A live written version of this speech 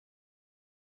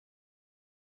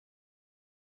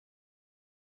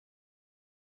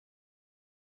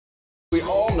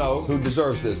know who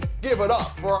deserves this. Give it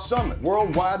up for our Summit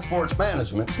Worldwide Sports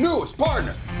Management's newest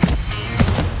partner.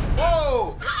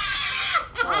 Whoa!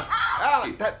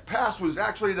 Allie, that pass was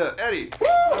actually to Eddie.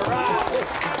 All right.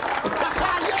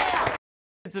 Yeah!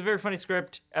 It's a very funny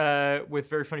script with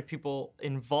very funny people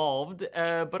involved,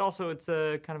 but also it's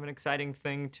a kind of an exciting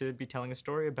thing to be telling a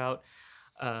story about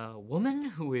a woman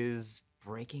who is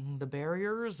breaking the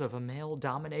barriers of a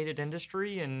male-dominated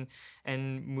industry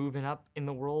and moving up in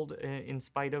the world in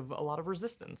spite of a lot of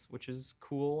resistance, which is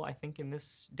cool, I think, in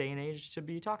this day and age to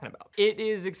be talking about. It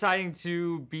is exciting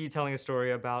to be telling a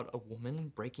story about a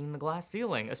woman breaking the glass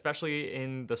ceiling, especially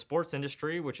in the sports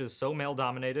industry, which is so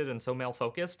male-dominated and so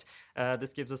male-focused.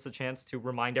 This gives us a chance to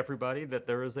remind everybody that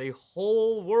there is a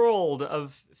whole world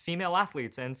of female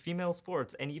athletes and female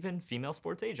sports and even female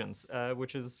sports agents,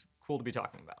 which is cool to be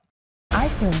talking about. I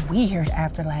feel weird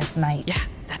after last night. Yeah,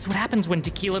 that's what happens when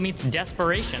tequila meets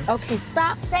desperation. Okay,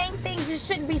 stop saying things you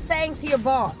shouldn't be saying to your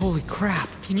boss. Holy crap,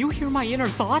 can you hear my inner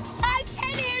thoughts? I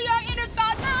can hear your inner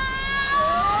thoughts.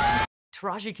 Ah!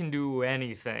 Taraji can do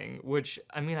anything, which,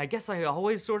 I mean, I guess I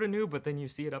always sort of knew, but then you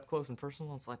see it up close and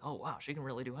personal, and it's like, oh wow, she can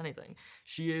really do anything.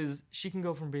 She can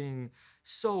go from being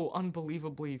so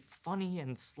unbelievably funny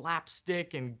and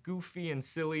slapstick and goofy and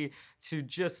silly to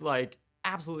just like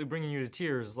absolutely bringing you to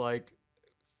tears, like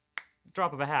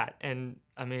drop of a hat. And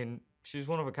I mean, she's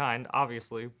one of a kind,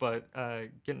 obviously, but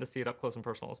getting to see it up close and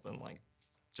personal has been like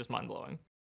just mind-blowing.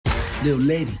 Little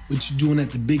lady, what you doing at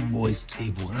the big boys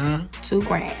table, huh? $2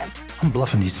 grand. I'm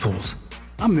bluffing these fools.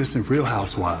 I'm missing Real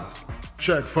Housewives.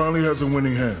 Shaq finally has a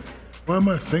winning hand. Why am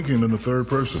I thinking in the third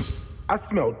person? I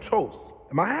smell toast.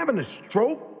 Am I having a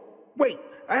stroke? Wait,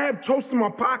 I have toast in my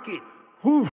pocket.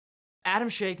 Whew. Adam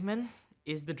Shakeman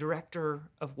is the director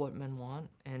of What Men Want,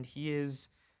 and he is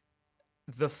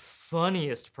the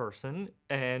funniest person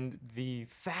and the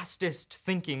fastest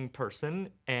thinking person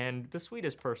and the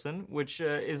sweetest person, which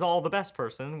is all the best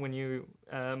person when you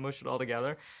mush it all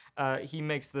together. He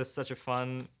makes this such a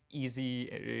fun,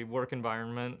 easy work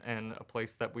environment and a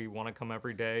place that we want to come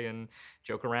every day and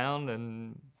joke around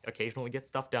and occasionally get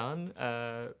stuff done.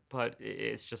 But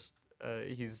it's just,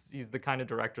 he's the kind of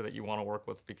director that you want to work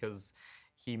with because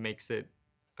he makes it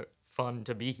fun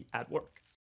to be at work.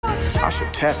 I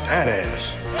should tap that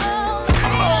ass.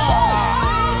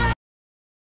 Oh!